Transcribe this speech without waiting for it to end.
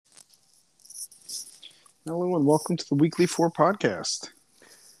Hello and welcome to the Weekly 4 podcast.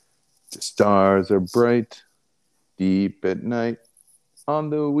 The stars are bright, deep at night on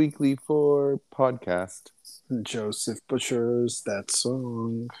the Weekly 4 podcast. Joseph butchers that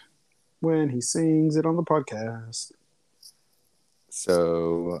song when he sings it on the podcast.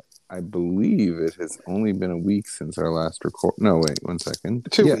 So I believe it has only been a week since our last record. No, wait, 1 second.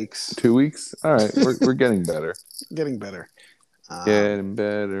 2 weeks. 2 weeks? All right, we're getting better. Getting better. Getting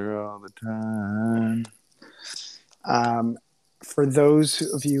better all the time. For those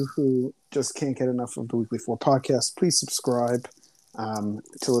of you who just can't get enough of the Weekly 4 podcast, please subscribe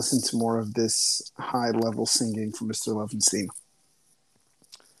to listen to more of this high-level singing from Mr. Levenstein.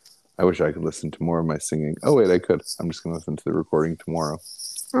 I wish I could listen to more of my singing. Oh, wait, I could. I'm just going to listen to the recording tomorrow.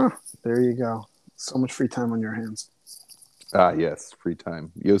 Oh, there you go. So much free time on your hands. Yes, free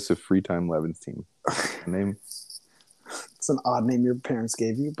time. Joseph Free Time Levenstein. Name? It's an odd name your parents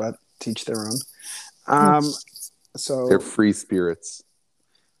gave you, but teach their own. So they're free spirits.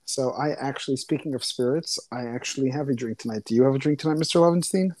 So speaking of spirits, I actually have a drink tonight. Do you have a drink tonight, Mr.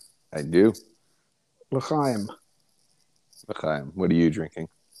 Levenstein? I do. L'chaim. L'chaim. What are you drinking?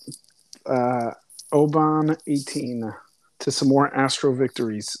 Oban 18 to some more Astro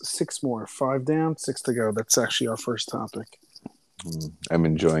victories. 6 more. 5 down, 6 to go. That's actually our first topic. I'm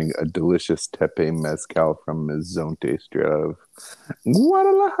enjoying a delicious Tepe Mezcal from Mizonte straight out of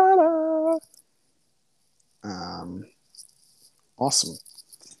Guadalajara. Awesome.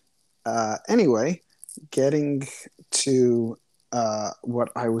 Anyway, getting to what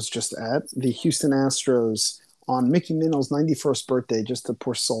I was just at, the Houston Astros on Mickey Mantle's 91st birthday, just to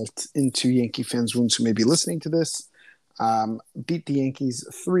pour salt into Yankee fans' wounds who may be listening to this, beat the Yankees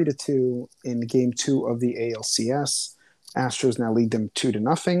 3-2 in Game 2 of the ALCS. Astros now lead them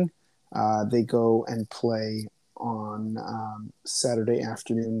 2-0. They go and play on Saturday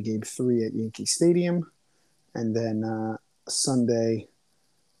afternoon, Game 3 at Yankee Stadium. And then Sunday,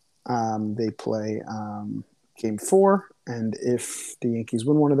 they play Game 4. And if the Yankees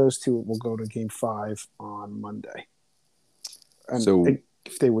win one of those two, it will go to Game 5 on Monday. And So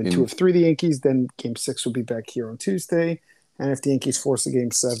if they win 2 of 3, the Yankees, then Game 6 will be back here on Tuesday. And if the Yankees force a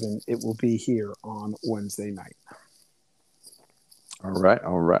Game 7, it will be here on Wednesday night. All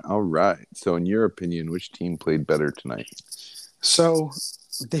right. So in your opinion, which team played better tonight? So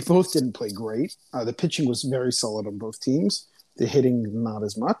they both didn't play great. The pitching was very solid on both teams. The hitting, not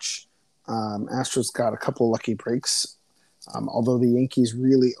as much. Astros got a couple of lucky breaks, although the Yankees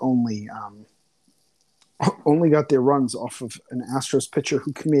really only got their runs off of an Astros pitcher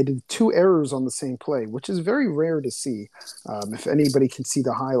who committed 2 errors on the same play, which is very rare to see. If anybody can see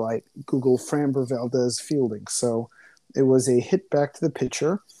the highlight, Google Framber Valdez fielding. So it was a hit back to the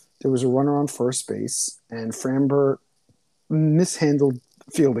pitcher. There was a runner on first base, and Framber mishandled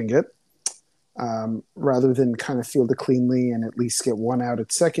fielding it rather than kind of field it cleanly and at least get 1 out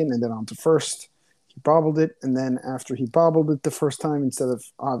at second and then on to first. He bobbled it, and then after he bobbled it the first time, instead of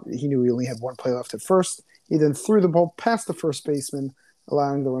he knew he only had 1 play left at first, he then threw the ball past the first baseman,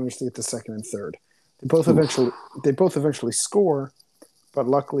 allowing the runners to get to second and third. They both eventually score, but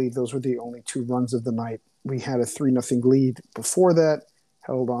luckily those were the only 2 runs of the night. We had a 3-0 lead before that,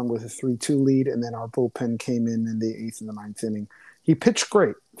 held on with a 3-2 lead, and then our bullpen came in the 8th and the 9th inning. He pitched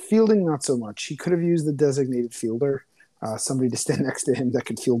great. Fielding, not so much. He could have used the designated fielder, somebody to stand next to him that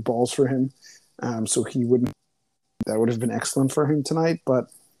could field balls for him, so he wouldn't. That would have been excellent for him tonight,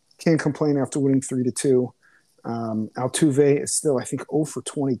 but can't complain after winning 3-2. Altuve is still, I think, 0 for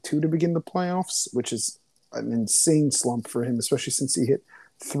 22 to begin the playoffs, which is an insane slump for him, especially since he hit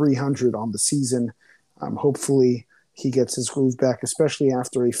 300 on the season. Hopefully he gets his groove back, especially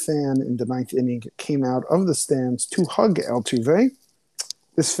after a fan in the 9th inning came out of the stands to hug Altuve.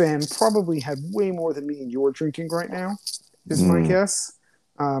 This fan probably had way more than me and you are drinking right now, is my guess.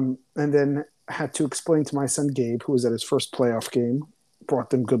 And then had to explain to my son Gabe, who was at his first playoff game, brought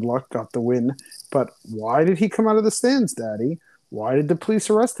them good luck, got the win. But why did he come out of the stands, Daddy? Why did the police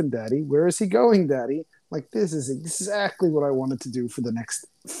arrest him, Daddy? Where is he going, Daddy? Like, this is exactly what I wanted to do for the next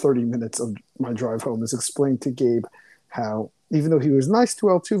 30 minutes of my drive home, is explain to Gabe how, even though he was nice to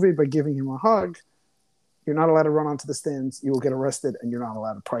Altuve by giving him a hug, you're not allowed to run onto the stands, you will get arrested, and you're not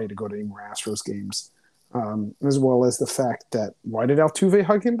allowed to pray to go to any more Astros games. As well as the fact that, why did Altuve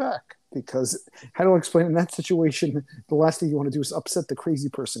hug him back? Because, how do I explain, in that situation, the last thing you want to do is upset the crazy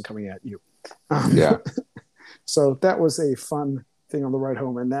person coming at you. Yeah. So that was a fun thing on the ride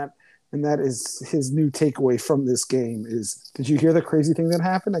home, and that is his new takeaway from this game is, did you hear the crazy thing that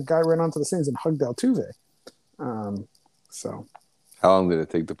happened? A guy ran onto the stands and hugged Altuve. So How long did it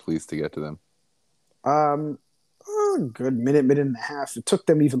take the police to get to them? A good minute and a half. It took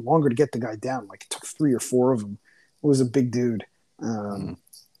them even longer to get the guy down. Like, it took 3 or 4 of them. It was a big dude.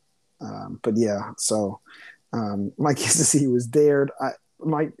 But yeah, so Mike Gesicki was dared.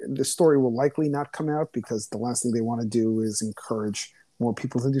 The story will likely not come out because the last thing they want to do is encourage more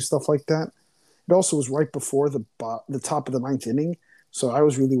people to do stuff like that. It also was right before the top of the ninth inning, so I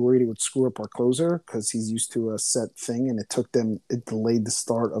was really worried it would screw up our closer because he's used to a set thing, and it delayed the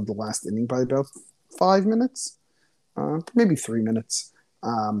start of the last inning by about 5 minutes, maybe 3 minutes.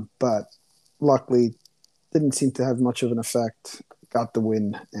 But luckily, didn't seem to have much of an effect. Got the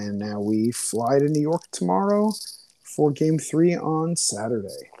win, and now we fly to New York tomorrow for Game 3 on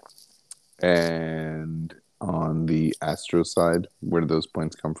Saturday. And on the Astro side, where do those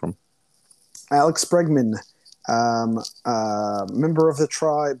points come from? Alex Bregman, member of the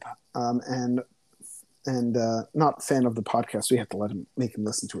tribe, and not fan of the podcast. We have to make him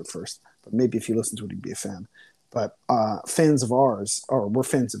listen to it first. But maybe if he listened to it, he'd be a fan. But fans of ours, or we're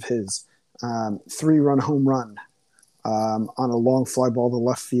fans of his, 3-run home run on a long fly ball to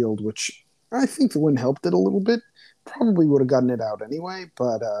left field, which I think the wind helped it a little bit. Probably would have gotten it out anyway,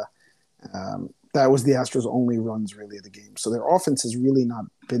 but that was the Astros' only runs really of the game. So their offense has really not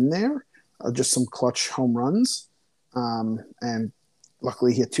been there. Just some clutch home runs, and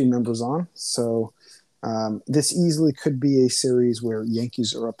luckily he had 2 members on. So this easily could be a series where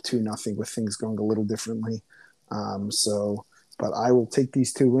Yankees are up 2-0 with things going a little differently. But I will take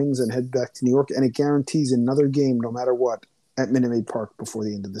these 2 wins and head back to New York, and it guarantees another game, no matter what, at Minute Maid Park before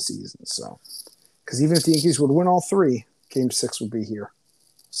the end of the season. So, because even if the Yankees would win all 3, Game 6 would be here.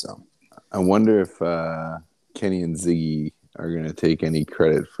 So, I wonder if Kenny and Ziggy are going to take any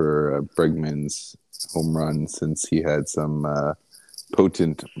credit for Bregman's home run, since he had some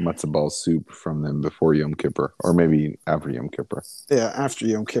potent matzo ball soup from them before Yom Kippur, or maybe after Yom Kippur. Yeah, after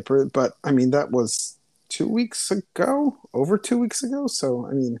Yom Kippur. But, I mean, that was 2 weeks ago, over 2 weeks ago. So,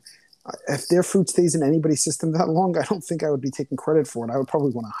 I mean, if their food stays in anybody's system that long, I don't think I would be taking credit for it. I would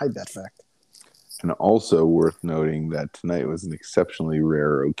probably want to hide that fact. And also worth noting that tonight was an exceptionally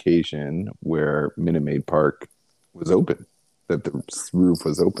rare occasion where Minute Maid Park was open, that the roof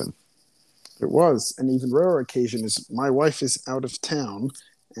was open. It was. An even rarer occasion is my wife is out of town,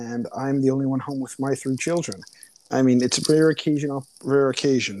 and I'm the only one home with my 3 children. I mean, it's a rare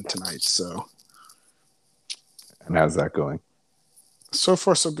occasion tonight, so. And how's that going? So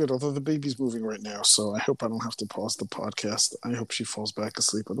far, so good, although the baby's moving right now, so I hope I don't have to pause the podcast. I hope she falls back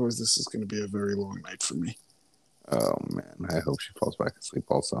asleep. Otherwise, this is going to be a very long night for me. Oh, man. I hope she falls back asleep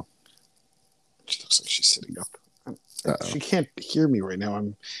also. She looks like she's sitting up. She can't hear me right now.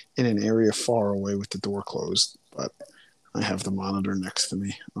 I'm in an area far away with the door closed, but I have the monitor next to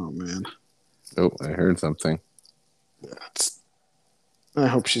me. Oh, man. Oh, I heard something. Yeah, I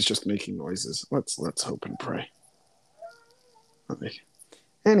hope she's just making noises. Let's hope and pray.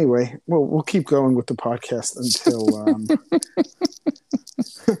 Anyway, we'll keep going with the podcast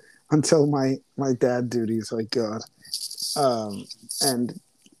until my dad duties. Like God, and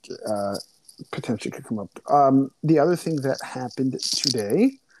potentially could come up. The other thing that happened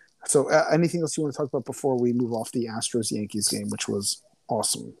today. So, anything else you want to talk about before we move off the Astros Yankees game, which was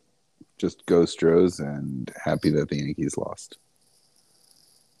awesome? Just go Stros, and happy that the Yankees lost.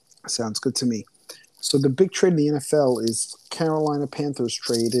 Sounds good to me. So the big trade in the NFL is Carolina Panthers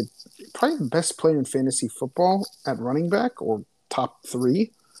traded probably the best player in fantasy football at running back, or top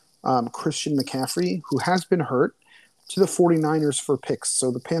 3, Christian McCaffrey, who has been hurt, to the 49ers for picks.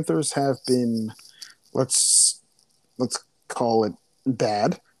 So the Panthers have been, let's call it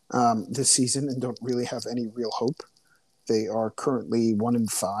bad this season, and don't really have any real hope. They are currently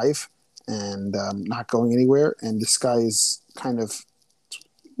 1-5 and not going anywhere. And this guy is kind of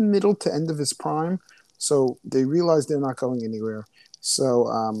middle to end of his prime. So they realize they're not going anywhere.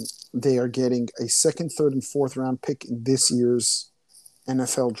 So they are getting a 2nd, 3rd, and 4th round pick in this year's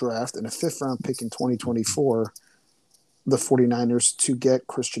NFL draft and a 5th round pick in 2024, the 49ers, to get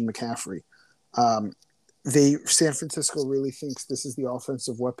Christian McCaffrey. San Francisco really thinks this is the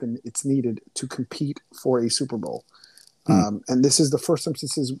offensive weapon it's needed to compete for a Super Bowl. And this is the first time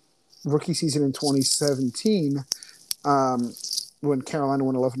since his rookie season in 2017, when Carolina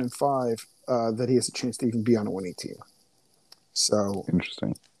went 11-5, that he has a chance to even be on a winning team. So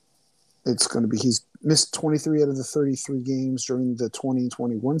interesting. It's going to be, he's missed 23 out of the 33 games during the 20 and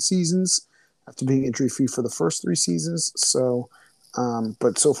 21 seasons after being injury free for the first 3 seasons. So,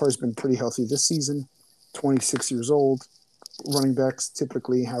 but so far he's been pretty healthy this season. 26 years old. Running backs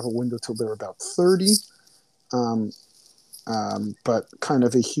typically have a window till they're about 30. But kind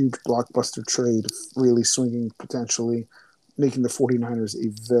of a huge blockbuster trade, really swinging potentially, making the 49ers a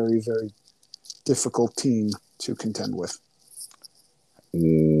very, very difficult team to contend with.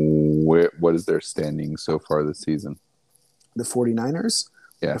 what is their standing so far this season? The 49ers?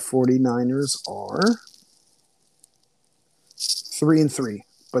 Yeah. The 49ers are 3-3,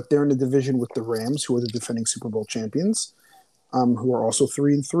 but they're in a division with the Rams, who are the defending Super Bowl champions, who are also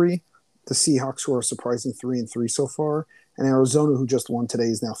 3-3. The Seahawks, who are a surprising 3-3 so far, and Arizona, who just won today,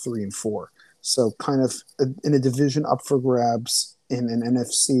 is now 3-4. So kind of in a division up for grabs in an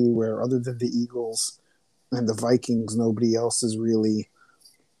NFC where, other than the Eagles and the Vikings, nobody else is really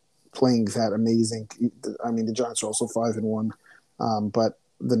playing that amazing. I mean, the Giants are also 5-1, but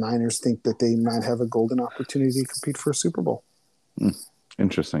the Niners think that they might have a golden opportunity to compete for a Super Bowl.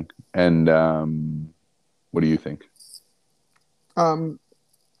 Interesting. And what do you think?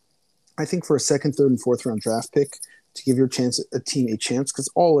 I think for a second, third, and fourth round draft pick, to give your team a chance, because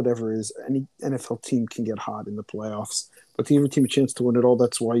all it ever is, any NFL team can get hot in the playoffs, but to give your team a chance to win it all,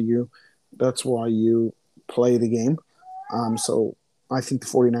 that's why you play the game. So I think the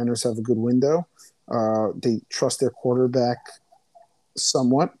 49ers have a good window. They trust their quarterback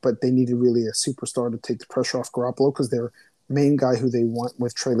somewhat, but they needed really a superstar to take the pressure off Garoppolo, because their main guy who they want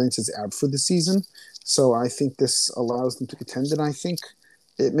with Trey Lance is out for the season. So I think this allows them to contend, and I think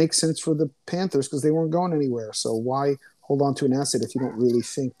it makes sense for the Panthers because they weren't going anywhere. So why hold on to an asset if you don't really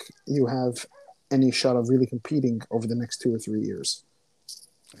think you have any shot of really competing over the next 2 or 3 years?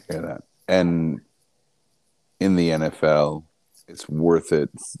 I hear that. And in the NFL, it's worth it,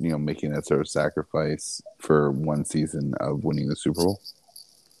 making that sort of sacrifice for one season of winning the Super Bowl.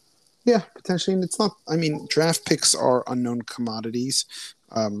 Yeah, potentially. And it's not, I mean, draft picks are unknown commodities.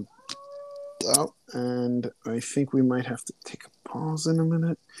 And I think we might have to take a pause in a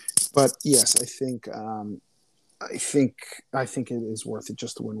minute. But yes, I think it is worth it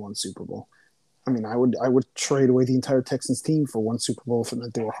just to win one Super Bowl. I mean, I would trade away the entire Texans team for one Super Bowl if it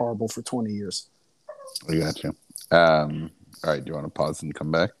meant they were horrible for 20 years. I got you. All right, do you want to pause and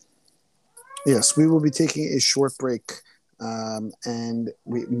come back? Yes, we will be taking a short break. And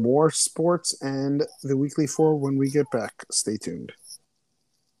more sports and the weekly four when we get back. Stay tuned.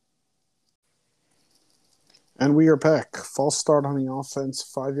 And we are back. False start on the offense,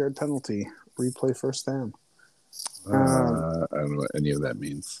 5-yard penalty. Replay first down. I don't know what any of that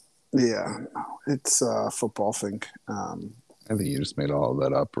means. Yeah, it's a football thing. I think you just made all of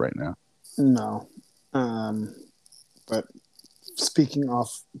that up right now. No. But speaking of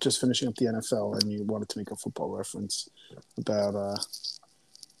just finishing up the NFL, and you wanted to make a football reference about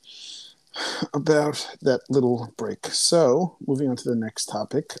that little break. So, moving on to the next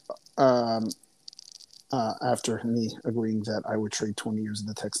topic. After me agreeing that I would trade 20 years of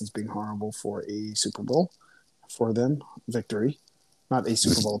the Texans being horrible for a Super Bowl for them, victory. Not a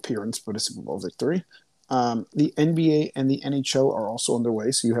Super Bowl appearance, but a Super Bowl victory. The NBA and the NHL are also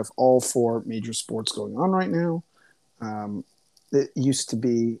underway, so you have all 4 major sports going on right now. It used to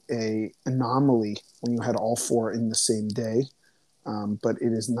be an anomaly when you had all 4 in the same day, but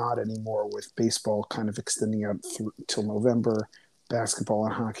it is not anymore, with baseball kind of extending out till November, basketball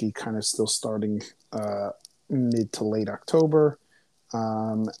and hockey kind of still starting mid to late October,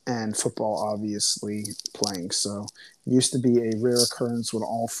 and football obviously playing. So it used to be a rare occurrence when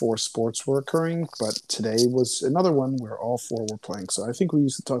all 4 sports were occurring, but today was another one where all 4 were playing. So I think we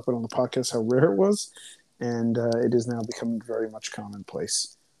used to talk about on the podcast how rare it was, and it is now becoming very much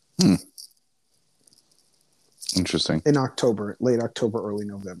commonplace. Interesting. In October, late October, early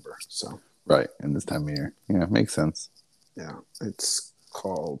November. So right, in this time of year. Yeah, makes sense. Yeah, it's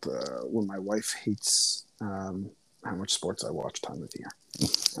called when my wife hates how much sports I watch time of year.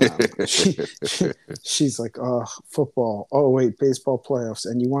 She's like, oh, football. Oh, wait, baseball playoffs.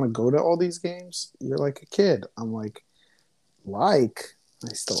 And you want to go to all these games? You're like a kid. I'm like, I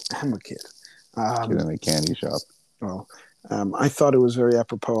still am a kid. Kid in a candy shop. Well, I thought it was very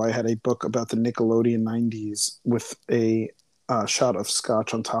apropos. I had a book about the Nickelodeon 90s with a shot of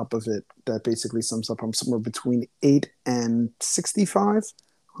scotch on top of it that basically sums up I'm somewhere between 8 and 65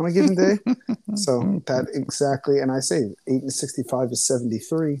 on a given day. So that exactly, and I say 8 and 65 is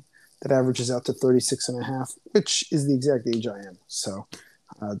 73. That averages out to 36 and a half, which is the exact age I am. So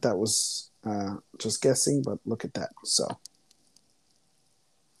that was just guessing, but look at that. So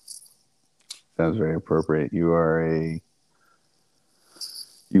sounds very appropriate. You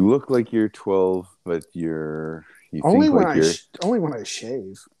look like you're 12, but only when I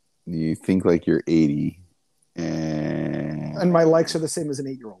shave. You think like you're 80, and my likes are the same as an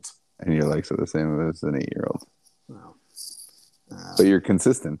 8-year-old. And your likes are the same as an 8-year-old. Wow. But you're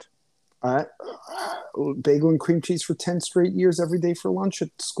consistent. Bagel and cream cheese for 10 straight years every day for lunch at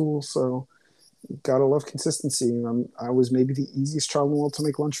school. So gotta love consistency. I was maybe the easiest child in the world to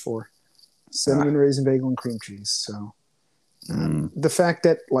make lunch for. Cinnamon raisin bagel and cream cheese. So the fact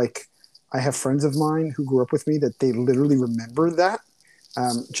that like I have friends of mine who grew up with me that they literally remember that.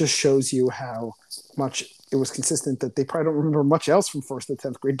 Just shows you how much it was consistent that they probably don't remember much else from 1st to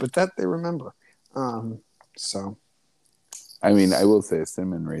 10th grade, but that they remember. So. I mean, I will say a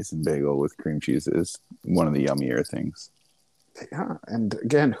cinnamon raisin bagel with cream cheese is one of the yummier things. Yeah, and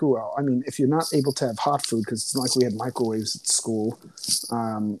again, who else? I mean, if you're not able to have hot food, because it's not like we had microwaves at school,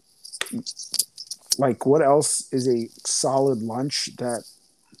 like what else is a solid lunch that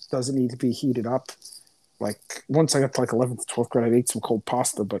doesn't need to be heated up? Like once I got to like 11th, 12th grade, I ate some cold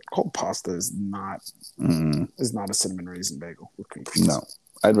pasta, but cold pasta is not a cinnamon raisin bagel with cream cheese. No,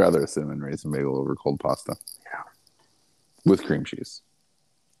 I'd rather a cinnamon raisin bagel over cold pasta. Yeah, with cream cheese.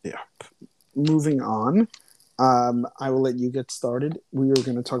 Yeah. Moving on. I will let you get started. We are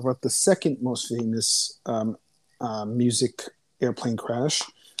going to talk about the second most famous music airplane crash,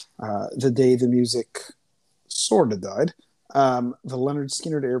 the day the music sort of died. The Leonard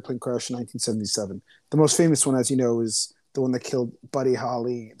Skinner airplane crash in 1977. The most famous one, as you know, is the one that killed Buddy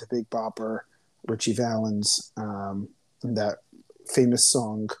Holly, the Big Bopper, Richie Valens. And that famous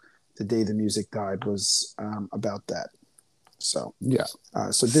song, "The Day the Music Died," was about that. So yeah.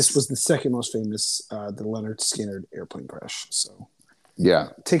 So this was the second most famous, the Leonard Skinner airplane crash. So yeah,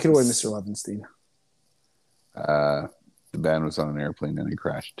 take it away, Mr. Levenstein. The band was on an airplane and it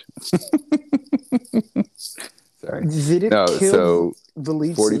crashed. Sorry. Did it kill the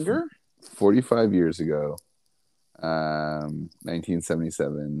lead singer? 45 years ago,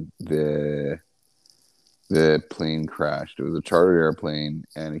 1977, the plane crashed. It was a chartered airplane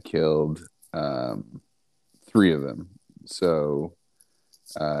and it killed 3 of them. So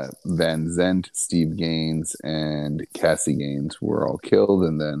Van Zandt, Steve Gaines, and Cassie Gaines were all killed,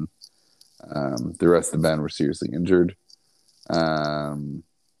 and then the rest of the band were seriously injured.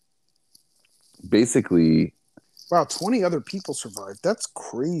 Basically, wow, 20 other people survived. That's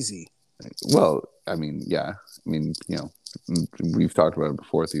crazy. Well, I mean, yeah. I mean, we've talked about it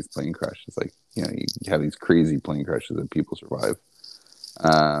before, these plane crashes. Like, you have these crazy plane crashes that people survive.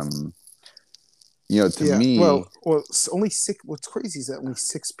 To me... Well, only 6... What's crazy is that only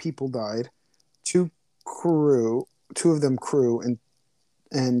 6 people died. 2 of them crew, and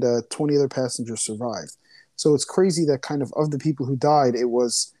 20 other passengers survived. So it's crazy that kind of the people who died, it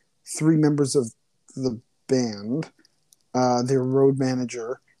was 3 members of the band, their road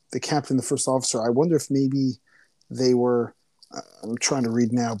manager, the captain, the first officer. I wonder if maybe they were... I'm trying to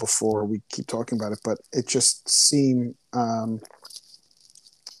read now before we keep talking about it, but it just seemed...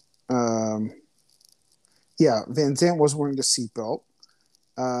 yeah, Van Zandt was wearing a seatbelt.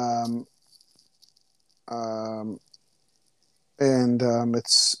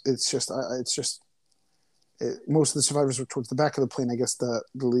 Most of the survivors were towards the back of the plane. I guess the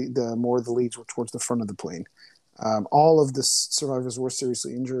more of the leads were towards the front of the plane. All of the survivors were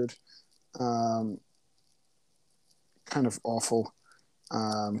seriously injured. Kind of awful,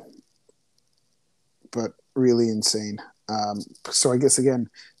 but really insane. So I guess again,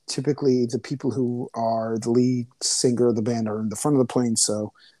 typically the people who are the lead singer of the band are in the front of the plane.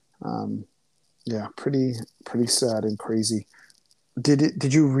 So, yeah, pretty sad and crazy.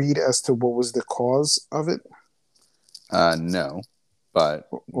 Did you read as to what was the cause of it? No, but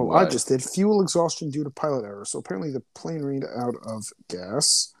well, I just did. Fuel exhaustion due to pilot error. So apparently the plane ran out of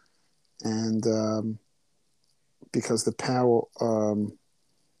gas, and because the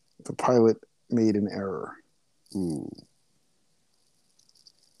pilot made an error. Ooh.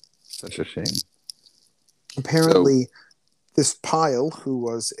 Such a shame. Apparently, this Pyle, who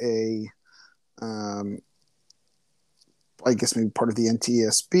was I guess maybe part of the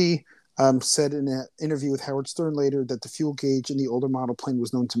NTSB, said in an interview with Howard Stern later that the fuel gauge in the older model plane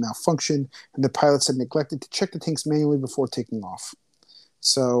was known to malfunction, and the pilots had neglected to check the tanks manually before taking off.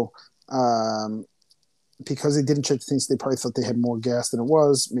 So, because they didn't check the tanks, they probably thought they had more gas than it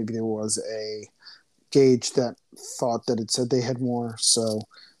was. Maybe there was a gauge that thought that it said they had more. So,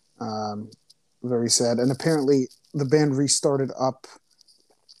 very sad. And apparently, the band restarted up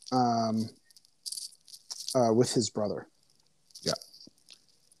with his brother. Yeah.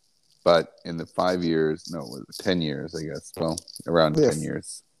 But in the 5 years, 10 years, I guess. Well, around 10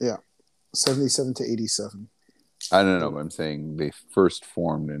 years. Yeah. 77 to 87. I don't know, but I'm saying they first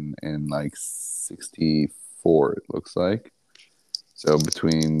formed in like 64, it looks like. So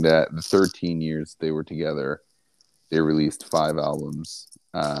between the 13 years they were together, they released 5 albums.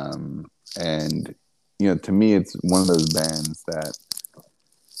 And, to me, it's one of those bands that,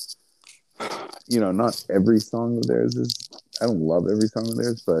 not every song of theirs I don't love every song of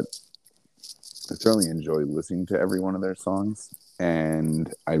theirs, but I certainly enjoy listening to every one of their songs.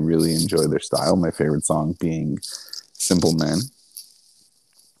 And I really enjoy their style. My favorite song being Simple Men.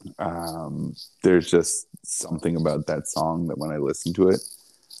 There's just something about that song that when I listen to it,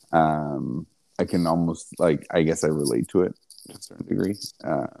 I can almost like, I guess I relate to it to a certain degree.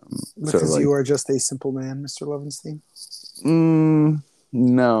 Sort of Because like, you are just a simple man, Mr. Levinstein.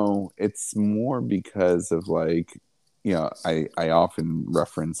 no, it's more because of like, I often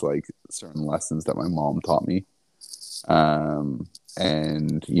reference like certain lessons that my mom taught me.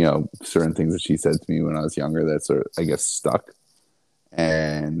 And certain things that she said to me when I was younger that sort of, I guess, stuck.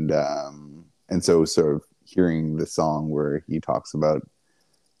 And so sort of hearing the song where he talks about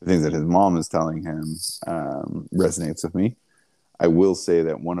the things that his mom is telling him resonates with me. I will say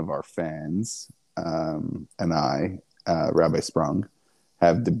that one of our fans and I, Rabbi Sprung,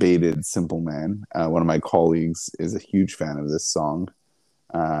 have debated Simple Man. One of my colleagues is a huge fan of this song,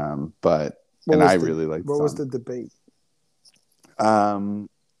 and I really like the what was song. the debate? Um,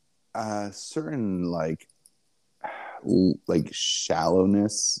 certain like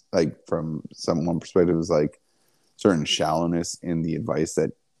shallowness, like from one perspective, is like certain shallowness in the advice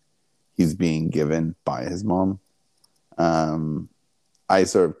that he's being given by his mom. I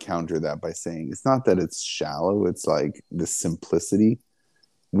sort of counter that by saying it's not that it's shallow, it's like the simplicity,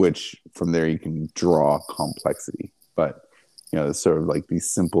 which from there you can draw complexity. But it's sort of like these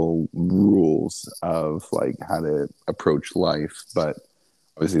simple rules of like how to approach life. But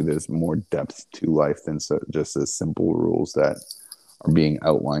obviously there's more depth to life than just the simple rules that are being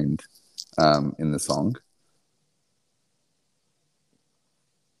outlined in the song.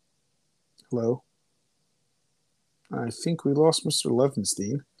 Hello? I think we lost Mr.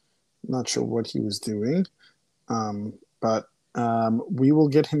 Levinstein. Not sure what he was doing, but we will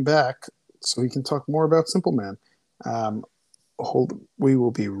get him back so he can talk more about Simple Man. We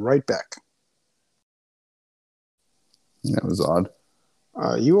will be right back. That was odd.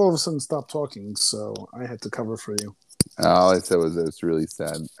 You all of a sudden stopped talking, so I had to cover for you. All I said was that it's really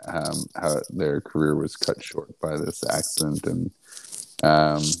sad how their career was cut short by this accident, and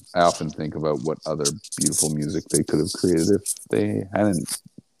I often think about what other beautiful music they could have created if they hadn't,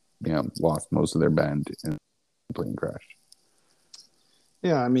 lost most of their band in a plane crash.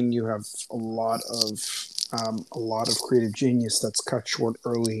 Yeah, I mean, you have a lot of creative genius that's cut short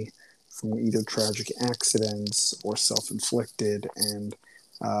early from either tragic accidents or self-inflicted, and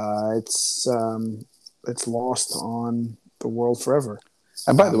it's lost on the world forever.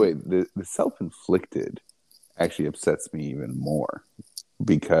 And by the way, the self-inflicted actually upsets me even more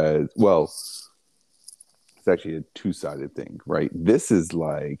because, well, it's actually a two-sided thing, right? This is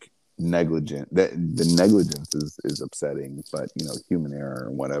like negligent. That the negligence is upsetting, but human error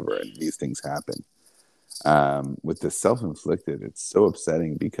and whatever, and these things happen. With the self-inflicted, it's so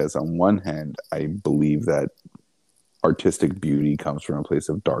upsetting because on one hand, I believe that artistic beauty comes from a place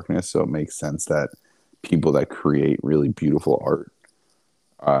of darkness, so it makes sense that people that create really beautiful art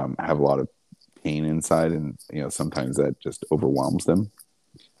have a lot of pain inside, and sometimes that just overwhelms them.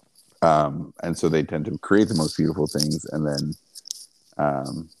 And so they tend to create the most beautiful things and then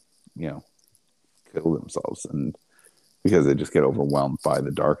kill themselves, and because they just get overwhelmed by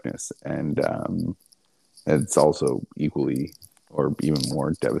the darkness. And it's also equally or even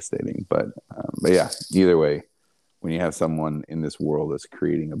more devastating. But yeah, either way, when you have someone in this world that's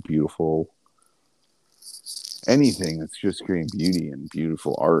creating a beautiful anything that's just creating beauty and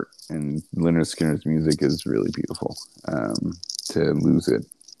beautiful art, and Lynyrd Skynyrd's music is really beautiful, to lose it,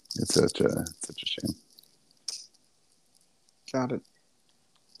 it's such a shame. Got it.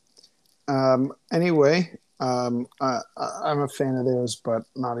 Anyway, I'm a fan of theirs, but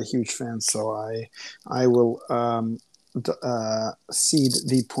not a huge fan. So I will cede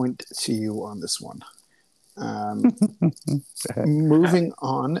the point to you on this one. Moving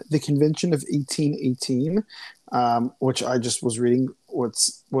on, the Convention of 1818, which I just was reading,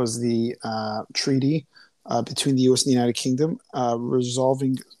 was the treaty between the U.S. and the United Kingdom,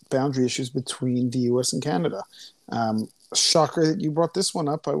 resolving boundary issues between the U.S. and Canada. Shocker that you brought this one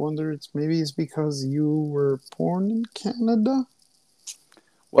up. I wonder maybe it's because you were born in Canada?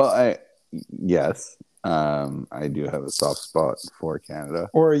 Well, yes, I do have a soft spot for Canada.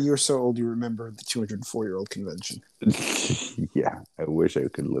 Or you're so old you remember the 204-year-old convention. Yeah, I wish I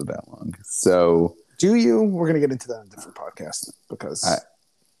could live that long. So, do you? We're going to get into that in a different podcast because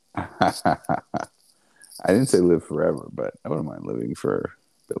I didn't say live forever, but I wouldn't mind living for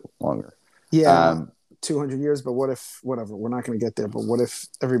a bit longer. Yeah, 200 years, but what if, whatever, we're not going to get there, but what if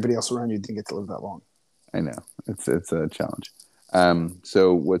everybody else around you didn't get to live that long? I know. It's a challenge.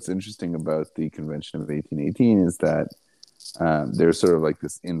 So what's interesting about the Convention of 1818 is that there's sort of like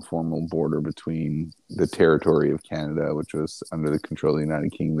this informal border between the territory of Canada, which was under the control of the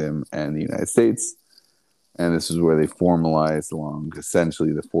United Kingdom, and the United States. and this is where they formalized along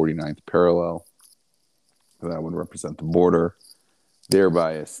essentially the 49th parallel. That would represent the border,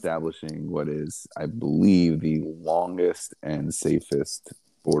 thereby establishing what is, I believe, the longest and safest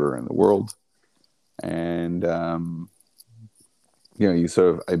border in the world. And you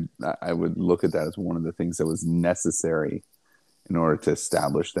sort of, I would look at that as one of the things that was necessary in order to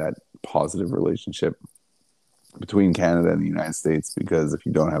establish that positive relationship between Canada and the United States, because if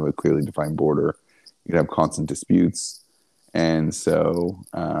you don't have a clearly defined border, you can have constant disputes. And so,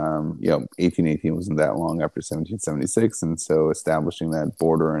 1818 wasn't that long after 1776. And so establishing that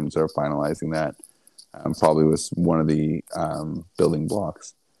border and sort of finalizing that probably was one of the building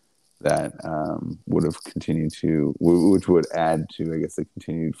blocks that would have continued to, which would add to, I guess, the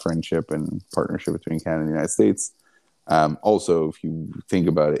continued friendship and partnership between Canada and the United States. Also, if you think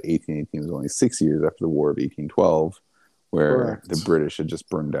about it, 1818 was only 6 years after the War of 1812, where Correct. the British had just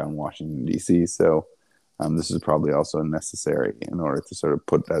burned down Washington, D.C. So this is probably also necessary in order to sort of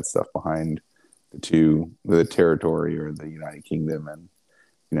put that stuff behind the territory or the United Kingdom and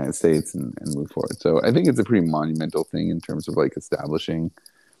United States and move forward. So I think it's a pretty monumental thing in terms of like establishing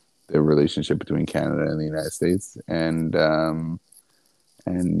the relationship between Canada and the United States. And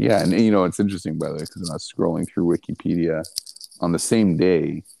it's interesting, by the way, because when I was scrolling through Wikipedia on the same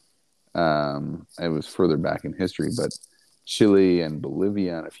day, it was further back in history, but Chile and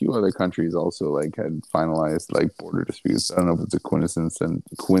Bolivia and a few other countries also like had finalized like border disputes. I don't know if it's a coincidence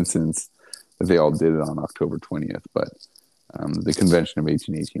that they all did it on October 20th, but the Convention of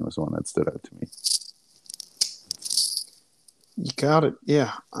 1818 was the one that stood out to me. You got it.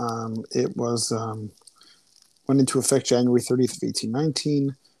 Yeah. It was went into effect January 30th of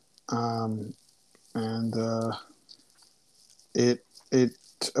 1819. It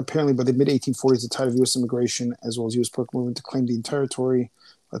apparently by the mid 1840s, the tide of U.S. immigration as well as U.S. political movement to claim the territory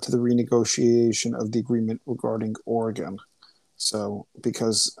led to the renegotiation of the agreement regarding Oregon. So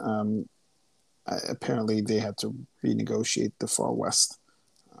because apparently they had to renegotiate the Far West.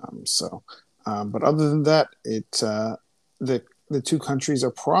 But other than that, the two countries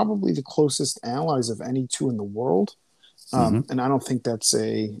are probably the closest allies of any two in the world, and I don't think that's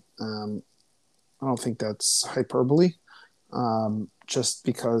hyperbole, just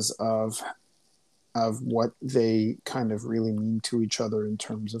because of what they kind of really mean to each other in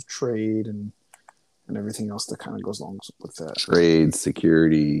terms of trade and everything else that kind of goes along with that. Trade,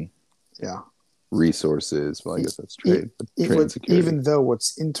 security, yeah, resources. Well, I guess that's trade. Trade and security. Even though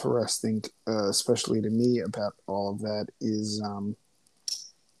what's interesting, especially to me, about all of that is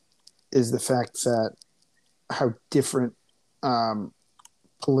the fact that how different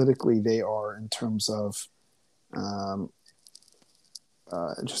politically they are in terms of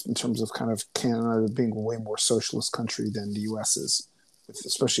just in terms of kind of Canada being a way more socialist country than the U.S. is,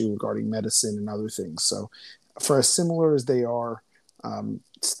 especially regarding medicine and other things. So, for as similar as they are,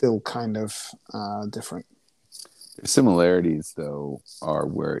 still kind of different. The similarities, though, are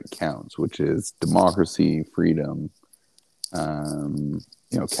where it counts, which is democracy, freedom,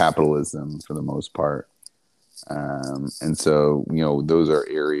 capitalism for the most part. And so, those are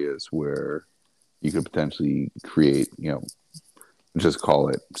areas where you could potentially create, just call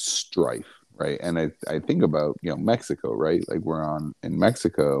it strife, right? And I think about, Mexico, right? Like in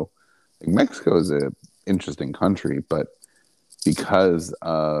Mexico. Like Mexico is an interesting country, but because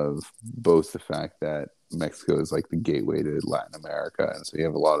of both the fact that Mexico is like the gateway to Latin America, and so you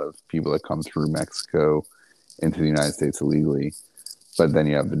have a lot of people that come through Mexico into the United States illegally, but then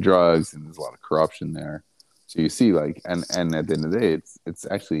you have the drugs and there's a lot of corruption there. So you see, like, and at the end of the day, it's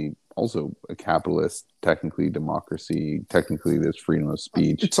actually also a capitalist, technically democracy, technically there's freedom of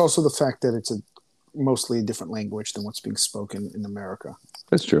speech. It's also the fact that it's mostly a different language than what's being spoken in America.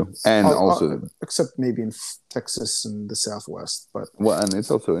 That's true. And also, except maybe in Texas and the Southwest, but and it's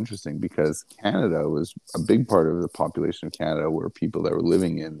also interesting because Canada was a big part of the population of Canada were people that were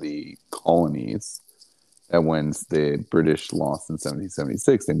living in the colonies. That when the British lost in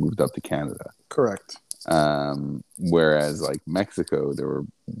 1776, they moved up to Canada. Correct. Whereas like Mexico, there were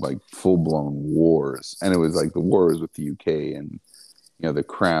like full blown wars, and it was like the wars with the UK and the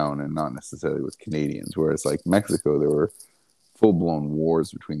Crown, and not necessarily with Canadians. Whereas like Mexico, there were full blown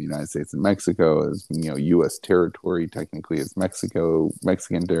wars between the United States and Mexico. As U.S. territory, technically it's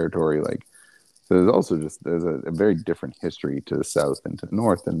Mexican territory. Like so, there's a very different history to the south and to the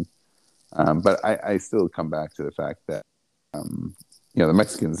north, and but I still come back to the fact that the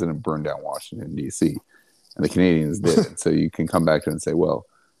Mexicans didn't burn down Washington D.C. and the Canadians did. So you can come back to it and say, well,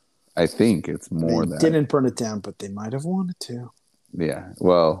 I think it's more they didn't burn it down, but they might have wanted to. Yeah,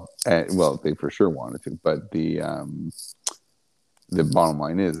 well, they for sure wanted to, but the bottom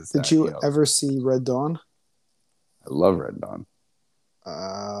line is did that, you ever see Red Dawn? I love Red Dawn.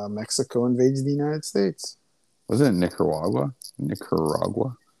 Mexico invades the United States. Wasn't it Nicaragua?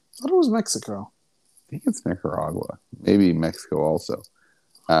 Nicaragua? I thought it was Mexico. I think it's Nicaragua. Maybe Mexico also.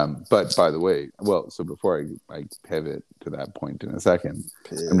 But by the way, well, so before I pivot to that point in a second,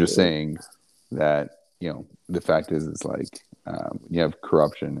 I'm just saying that, the fact is like you have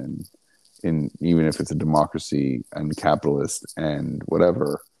corruption and in even if it's a democracy and capitalist and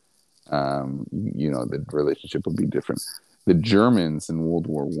whatever, the relationship will be different. The Germans in World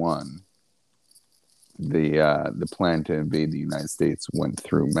War One, the plan to invade the United States went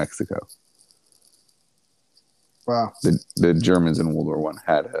through Mexico. Wow. The Germans in World War One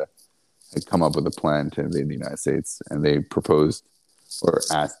had come up with a plan to invade the United States, and they proposed or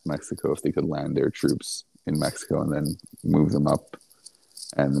asked Mexico if they could land their troops in Mexico and then move them up.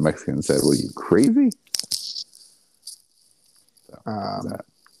 And the Mexicans said, "Well, you crazy?" So,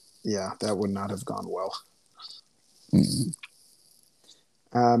 yeah, that would not have gone well. Mm-hmm.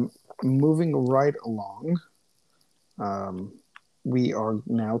 Moving right along, we are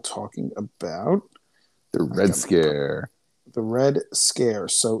now talking about the Red Scare. The Red Scare.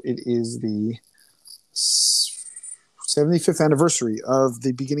 So it is the 75th anniversary of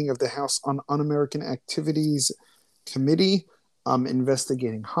the beginning of the House on Un-American Activities Committee,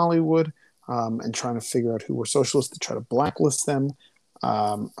 investigating Hollywood and trying to figure out who were socialists to try to blacklist them.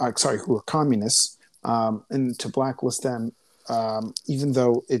 Who were communists, and to blacklist them, even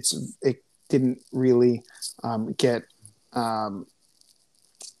though it didn't really get.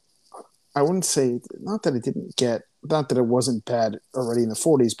 I wouldn't say not that it wasn't bad already in the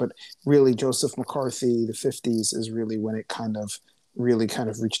 40s, but really Joseph McCarthy, the 50s is really when it kind of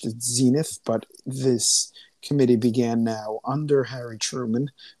reached its zenith. But this committee began now under Harry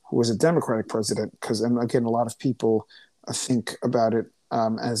Truman, who was a Democratic president, and again, a lot of people think about it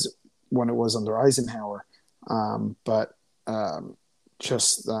as when it was under Eisenhower, but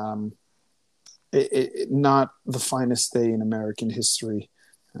not the finest day in American history.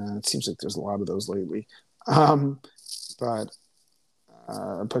 It seems like there's a lot of those lately, but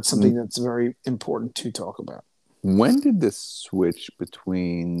something that's very important to talk about. When did this switch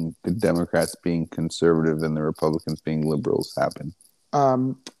between the Democrats being conservative and the Republicans being liberals happen?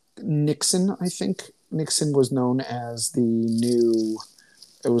 Nixon, I think. Nixon was known as the new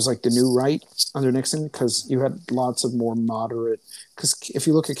right under Nixon, because you had lots of more moderate, because if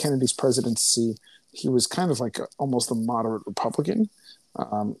you look at Kennedy's presidency, he was kind of like almost a moderate Republican.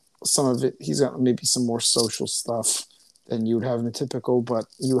 Some of it, he's got maybe some more social stuff than you would have in the typical, but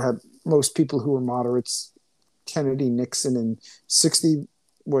you had most people who were moderates. Kennedy, Nixon in 60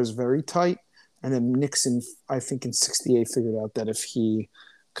 was very tight. And then Nixon, I think in 68, figured out that if he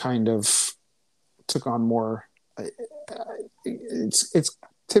kind of took on more, it's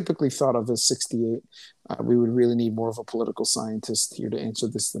typically thought of as 68. We would really need more of a political scientist here to answer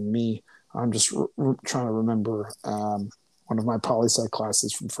this than me. I'm just trying to remember one of my poli-sci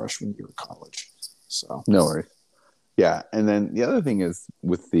classes from freshman year of college. So no worries. Yeah, and then the other thing is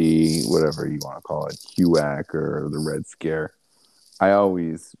with the whatever you want to call it, HUAC or the Red Scare. I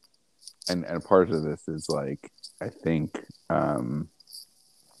always, and a part of this is like I think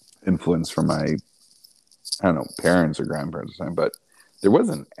influence from my, I don't know, parents or grandparents or something, but there was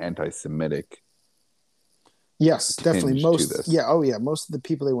an anti-Semitic. Yes, definitely. Most of the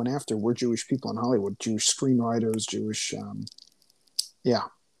people they went after were Jewish people in Hollywood, Jewish screenwriters, Jewish.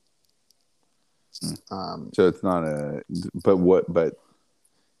 So it's not but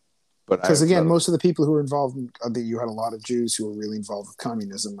because again, most of the people who were involved you had a lot of Jews who were really involved with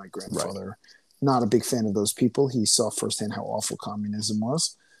communism. My grandfather, not a big fan of those people. He saw firsthand how awful communism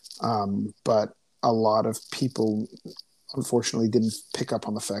was, but a lot of people unfortunately didn't pick up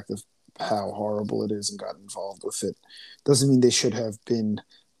on the fact of how horrible it is and got involved with it. Doesn't mean they should have been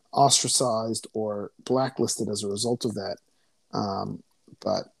ostracized or blacklisted as a result of that,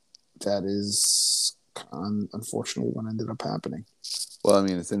 but that is unfortunately what ended up happening. Well, I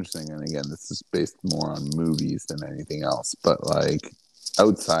mean, it's interesting, and again, this is based more on movies than anything else, but like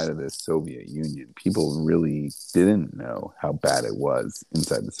outside of the Soviet Union, people really didn't know how bad it was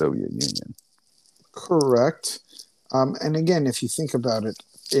inside the Soviet Union. Correct. And again, if you think about it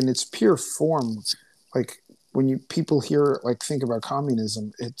in its pure form, like when people think about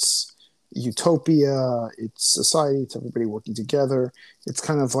communism, it's utopia, it's society, it's everybody working together. It's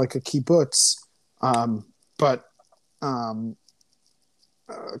kind of like a kibbutz, but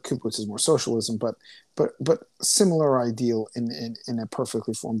kibbutz is more socialism, but similar ideal in a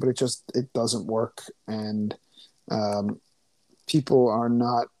perfectly formed, but it doesn't work, and people are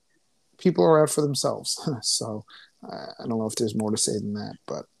out for themselves. So I don't know if there's more to say than that,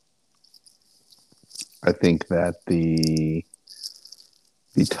 but I think that the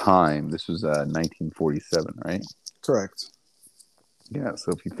time, this was 1947, right? Correct. Yeah.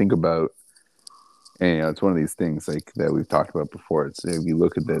 So if you think about, and it's one of these things like that we've talked about before. It's if you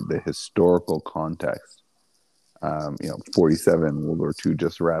look at the historical context. 47, World War II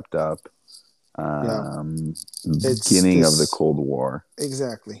just wrapped up. Yeah. Um, It's Beginning of the this Cold War.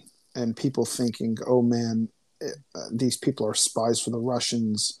 exactly, and people thinking, "Oh man, these people are spies for the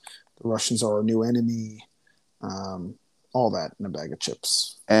Russians. The Russians are our new enemy." Um, all that in a bag of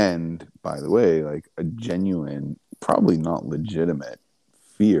chips. And by the way, like a genuine, probably not legitimate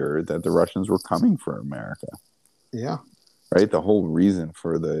fear that the Russians were coming for America. Yeah. Right? The whole reason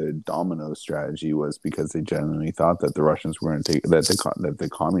for the domino strategy was because they genuinely thought that the Russians were going to take that the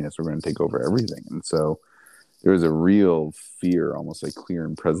communists were going to take over everything, and so there was a real fear, almost like clear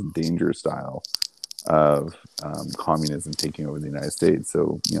and present danger style, of communism taking over the United States.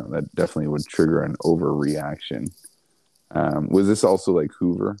 So that definitely would trigger an overreaction. Was this also like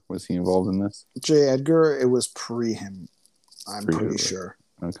Hoover? Was he involved in this? J. Edgar, it was pre him. I'm Pre pretty Hoover. sure.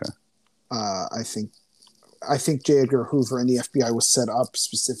 Okay. I think J. Edgar Hoover and the FBI was set up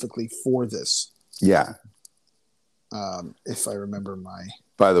specifically for this. Yeah. If I remember my.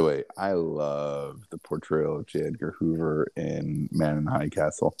 By the way, I love the portrayal of J. Edgar Hoover in Man in High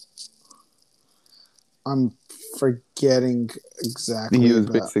Castle. I'm forgetting exactly. He was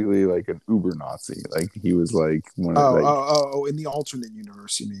basically like an uber Nazi. Like he was like one of in the alternate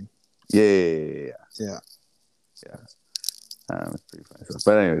universe, you mean? Yeah. Yeah. It's pretty funny stuff.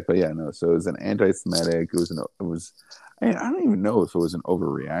 But anyways, no. So it was an anti-Semitic. I don't even know if it was an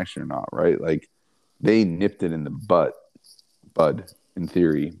overreaction or not. Right? Like they nipped it in the bud, in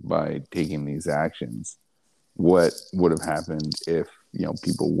theory, by taking these actions. What would have happened if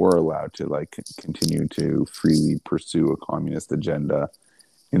people were allowed to like continue to freely pursue a communist agenda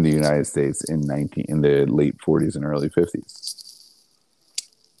in the United States in the late 40s and early 50s?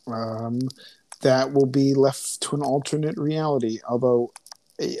 That will be left to an alternate reality. Although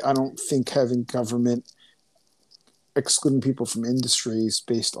I don't think having government excluding people from industries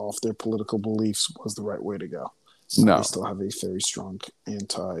based off their political beliefs was the right way to go. No, I still have a very strong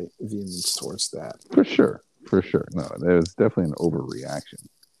anti-vehemence towards that. For sure. No, there was definitely an overreaction.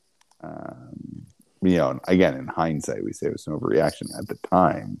 Again, in hindsight, we say it was an overreaction. At the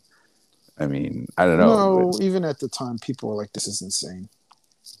time, I mean, I don't know. No, even at the time, people were like, "This is insane."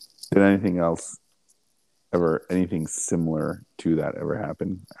 Did anything similar to that ever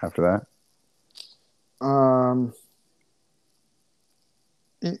happen after that?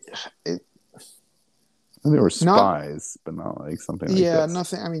 There were spies, but not like something like this. Yeah,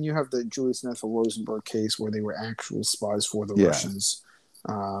 nothing. I mean, you have the Julius and Ethel Rosenberg case where they were actual spies for the Russians.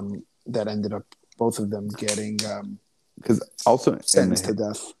 That ended up both of them getting because also sentenced to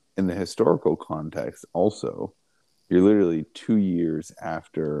death. In the historical context, also, you're literally 2 years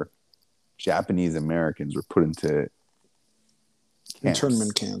after Japanese Americans were put into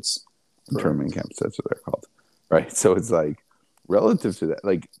internment camps. Internment camps, that's what they're called. Right. So it's like relative to that,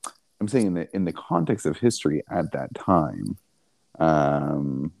 like I'm saying in the context of history at that time, I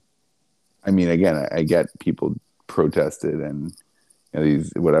mean, again, I get people protested and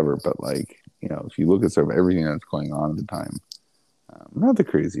these whatever, but like, if you look at sort of everything that's going on at the time, not the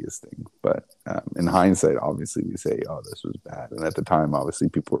craziest thing, but in hindsight, obviously we say, oh, this was bad. And at the time, obviously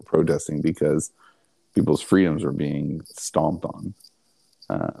people were protesting because people's freedoms were being stomped on.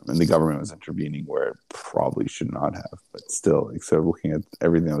 And the government was intervening where it probably should not have, but still, like, sort of looking at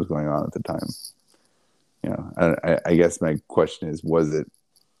everything that was going on at the time, I guess my question is, was it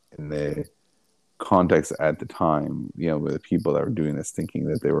in the context at the time, with the people that were doing this thinking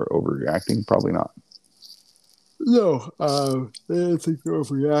that they were overreacting? Probably not. No, they didn't think they were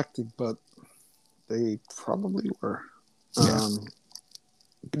overreacting, but they probably were. Yeah.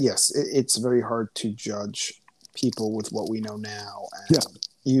 Yes, it's very hard to judge people with what we know now and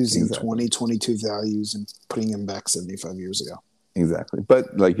using 2022 values and putting them back 75 years ago. Exactly.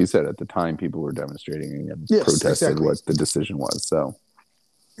 But like you said, at the time, people were demonstrating and protested what the decision was. So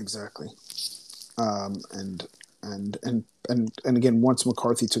exactly. And again, once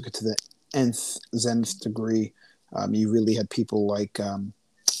McCarthy took it to the zenith degree, you really had people like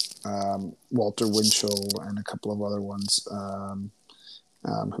Walter Winchell and a couple of other ones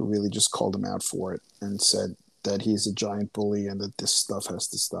who really just called him out for it and said that he's a giant bully and that this stuff has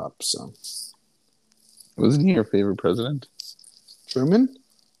to stop. So, wasn't he your favorite president? Truman?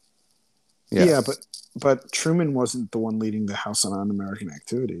 Yeah, but Truman wasn't the one leading the House on Un-American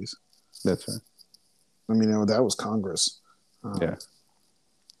Activities. That's right. I mean, that was Congress.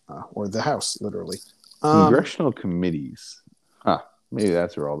 Or the House, literally. Congressional committees. Maybe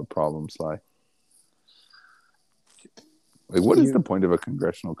that's where all the problems lie. Like, what is the point of a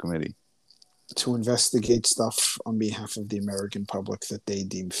congressional committee? To investigate stuff on behalf of the American public that they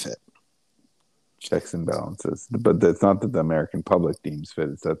deem fit. Checks and balances. But it's not that the American public deems fit,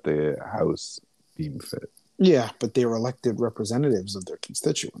 it's that the House deems fit. Yeah, but they are elected representatives of their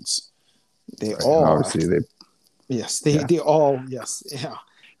constituents. They Right. all Obviously, they all yes.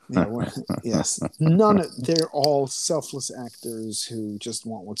 They're all selfless actors who just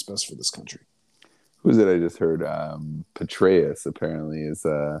want what's best for this country. Who's it? I just heard Petraeus apparently is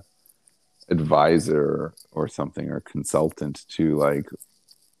a advisor or something or consultant to like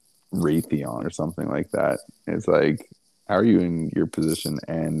Raytheon or something like that. It's like, how are you in your position?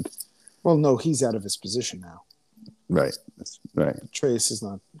 And well, no, he's out of his position now. Right. Right. Trace is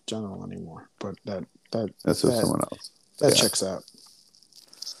not general anymore, but that's with someone else. That checks out.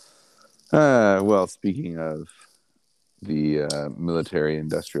 Well, speaking of the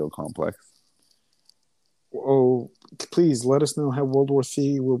military-industrial complex. Oh, please let us know how World War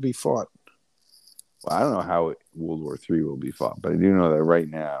III will be fought. Well, I don't know how World War III will be fought, but I do know that right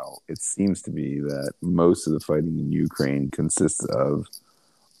now it seems to be that most of the fighting in Ukraine consists of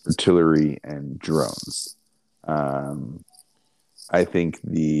artillery and drones. I think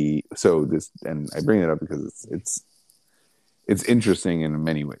and I bring it up because it's interesting in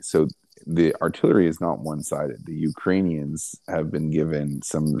many ways. So the artillery is not one-sided. The Ukrainians have been given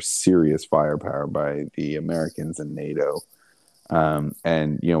some serious firepower by the Americans and NATO.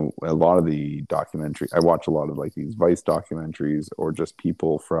 And a lot of the documentary, I watch a lot of like these Vice documentaries or just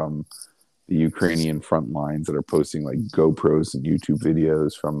people from the Ukrainian front lines that are posting like GoPros and YouTube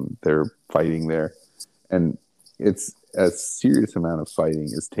videos from their fighting there. And it's a serious amount of fighting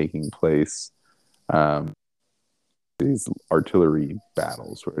is taking place. These artillery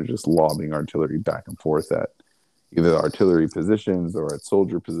battles where they're just lobbing artillery back and forth at either artillery positions or at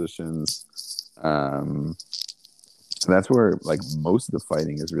soldier positions. And that's where like most of the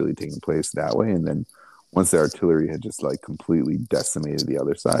fighting is really taking place that way. And then once the artillery had just like completely decimated the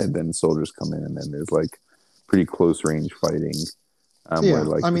other side, then soldiers come in and then there's like pretty close range fighting. Where,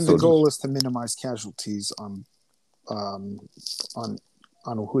 like, the goal is to minimize casualties on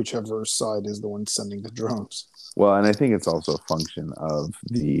whichever side is the one sending the drones. Well, and I think it's also a function of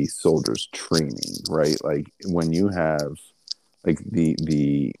the soldiers' training, right? Like when you have like the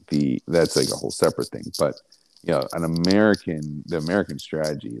that's like a whole separate thing. But the American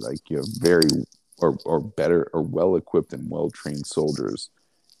strategy, like you have very or better or well equipped and well trained soldiers,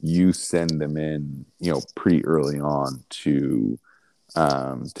 you send them in, pretty early on to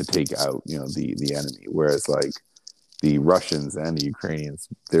take out, the enemy. Whereas like the Russians and the Ukrainians,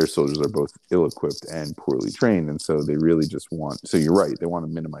 their soldiers are both ill-equipped and poorly trained, and so they really just want. So you're right; they want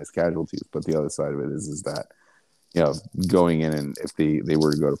to minimize casualties. But the other side of it is that going in and if they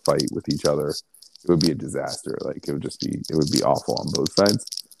were to go to fight with each other, it would be a disaster. Like it would be awful on both sides.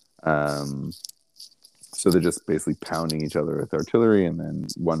 So they're just basically pounding each other with artillery, and then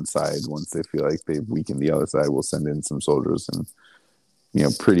one side, once they feel like they've weakened the other side, will send in some soldiers and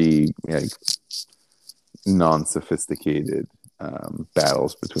pretty like non-sophisticated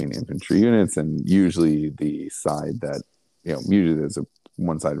battles between infantry units, and usually the side that usually there's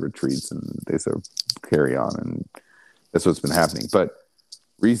one side retreats and they sort of carry on, and that's what's been happening. But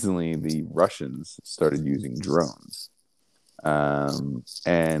recently the Russians started using drones,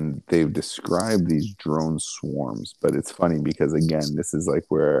 and they've described these drone swarms. But it's funny because again, this is like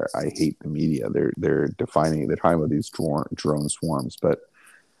where I hate the media. They're talking about these drone swarms, but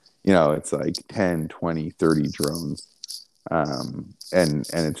it's like 10, 20, 30 drones. And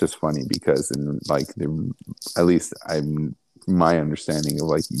it's just funny because in like at least my understanding of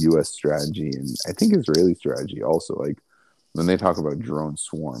like US strategy, and I think Israeli strategy also, like when they talk about drone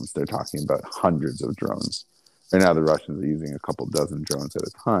swarms, they're talking about hundreds of drones. Right now the Russians are using a couple dozen drones at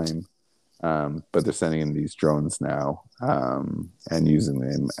a time. But they're sending in these drones now, and using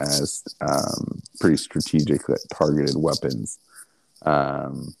them as pretty strategic targeted weapons,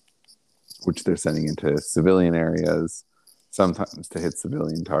 which they're sending into civilian areas, sometimes to hit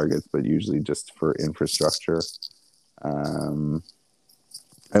civilian targets, but usually just for infrastructure. And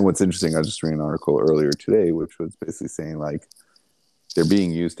what's interesting, I was just reading an article earlier today, which was basically saying like they're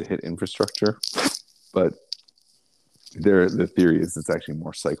being used to hit infrastructure, but the theory is it's actually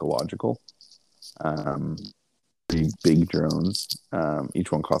more psychological. Pretty big drones.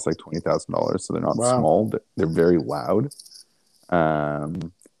 Each one costs like $20,000, so they're not small. They're very loud.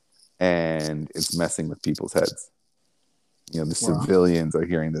 And it's messing with people's heads. Civilians are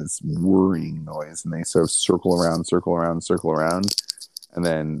hearing this whirring noise, and they sort of circle around, and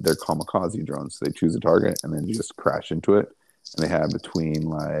then they're kamikaze drones. So they choose a target and then just crash into it. and they had between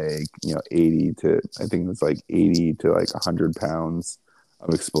like 80 to, I think it was like 80 to like 100 pounds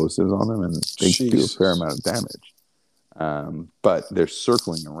of explosives on them, and they do a fair amount of damage. But they're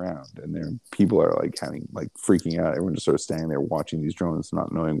circling around, and people are like freaking out. Everyone just sort of standing there watching these drones,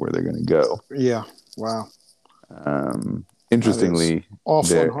 not knowing where they're going to go. Yeah. Wow. Interestingly,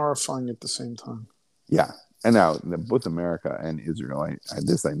 awful and horrifying at the same time. Yeah, and now both America and Israel, I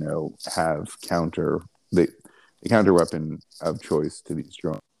know, have the counter weapon of choice to these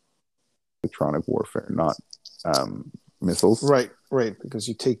drones, electronic warfare, not missiles. Right, because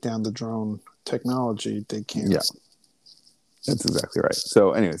you take down the drone technology, they can't. Yeah, that's exactly right.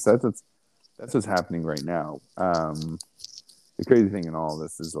 So, anyways, that's what's happening right now. The crazy thing in all of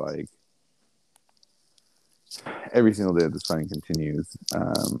this is like every single day this fighting continues.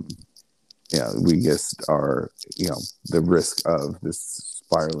 We just are, the risk of this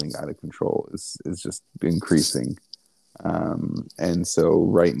spiraling out of control is just increasing. And so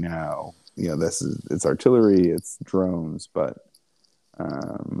right now, it's artillery, it's drones, but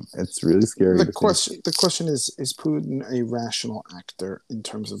it's really scary. The question is Putin a rational actor in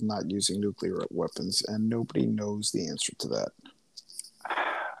terms of not using nuclear weapons? And nobody knows the answer to that.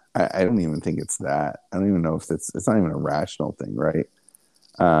 I don't even think it's that. I don't even know if it's not even a rational thing, right?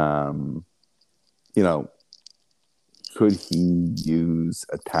 Could he use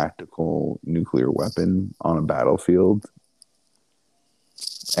a tactical nuclear weapon on a battlefield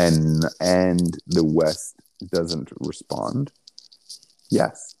and the West doesn't respond?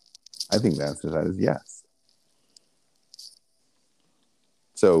 Yes. I think the answer to that is yes.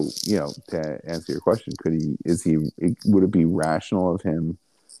 So, to answer your question, would it be rational of him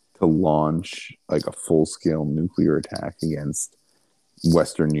to launch like a full-scale nuclear attack against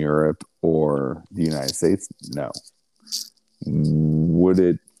Western Europe or the United States? No. Would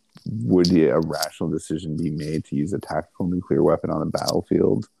a rational decision be made to use a tactical nuclear weapon on a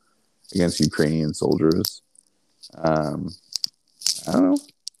battlefield against Ukrainian soldiers? I don't know.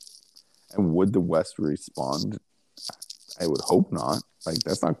 And would the West respond? I would hope not. Like,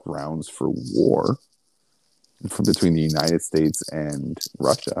 that's not grounds for war between the United States and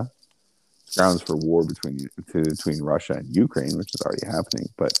Russia. It's grounds for war between Russia and Ukraine, which is already happening.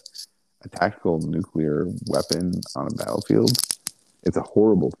 But a tactical nuclear weapon on a battlefield, it's a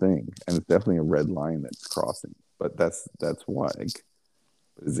horrible thing, and it's definitely a red line that's crossing. But that's why. Like,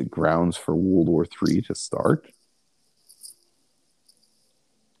 is it grounds for World War III to start?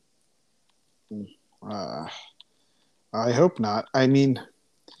 I hope not. I mean,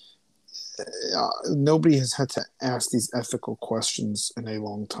 nobody has had to ask these ethical questions in a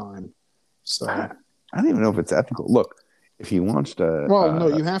long time. So I don't even know if it's ethical. Look, if you launched no,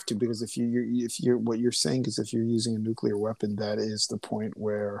 you have to, because if you're what you're saying is if you're using a nuclear weapon, that is the point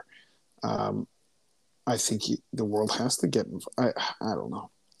where I think the world has to get involved. I don't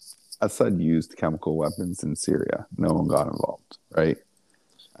know. Assad used chemical weapons in Syria. No one got involved, right?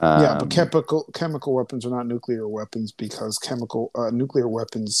 But chemical weapons are not nuclear weapons, because nuclear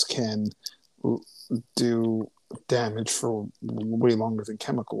weapons can do damage for way longer than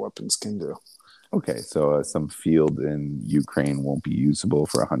chemical weapons can do. Okay, so some field in Ukraine won't be usable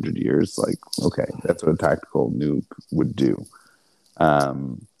for 100 years. Like, okay, that's what a tactical nuke would do.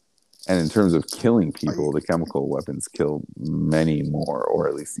 And in terms of killing people, the chemical weapons kill many more, or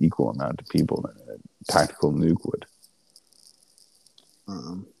at least equal amount of people than a tactical nuke would.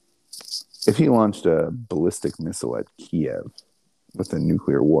 If he launched a ballistic missile at Kiev with a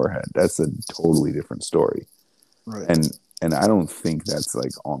nuclear warhead, that's a totally different story. Right. And I don't think that's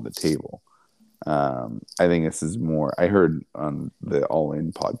like on the table. I think this is more. I heard on the All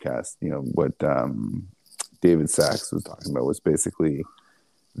In podcast, what David Sachs was talking about was basically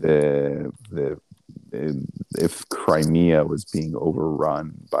if Crimea was being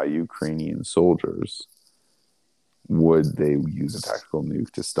overrun by Ukrainian soldiers, would they use a tactical nuke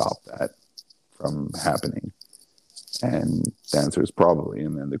to stop that from happening? And the answer is probably.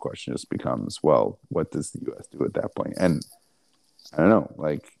 And then the question just becomes, well, what does the U.S. do at that point? And I don't know.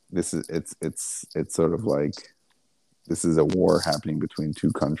 Like, it's sort of like this is a war happening between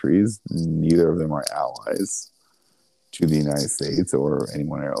two countries. Neither of them are allies to the United States or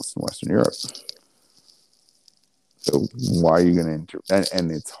anyone else in Western Europe. So why are you going to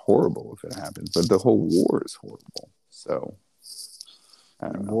and it's horrible if it happens, but the whole war is horrible. So I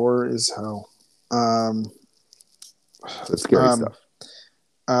don't know. War is hell. That's scary stuff.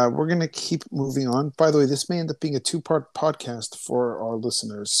 We're going to keep moving on. By the way, this may end up being a 2-part podcast for our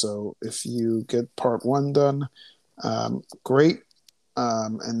listeners. So if you get part 1 done, great.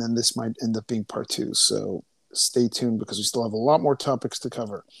 And then this might end up being part 2. So stay tuned, because we still have a lot more topics to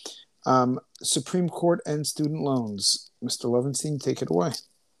cover. Supreme Court and student loans. Mr. Levinstein, take it away.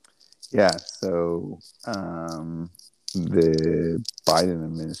 Yeah, so the Biden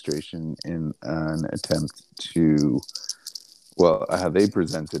administration, in an attempt to, well, how they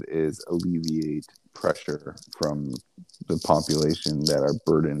present it is alleviate pressure from the population that are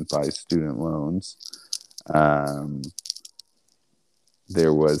burdened by student loans.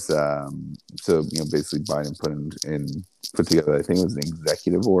 There was basically Biden put together, I think it was an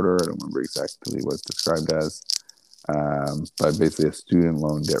executive order. I don't remember exactly what it's described as, but basically a student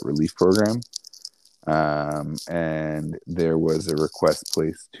loan debt relief program. And there was a request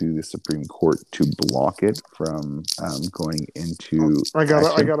placed to the Supreme Court to block it from going into I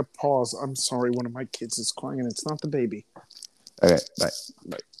action. gotta pause. I'm sorry, one of my kids is crying, and it's not the baby. Okay, bye.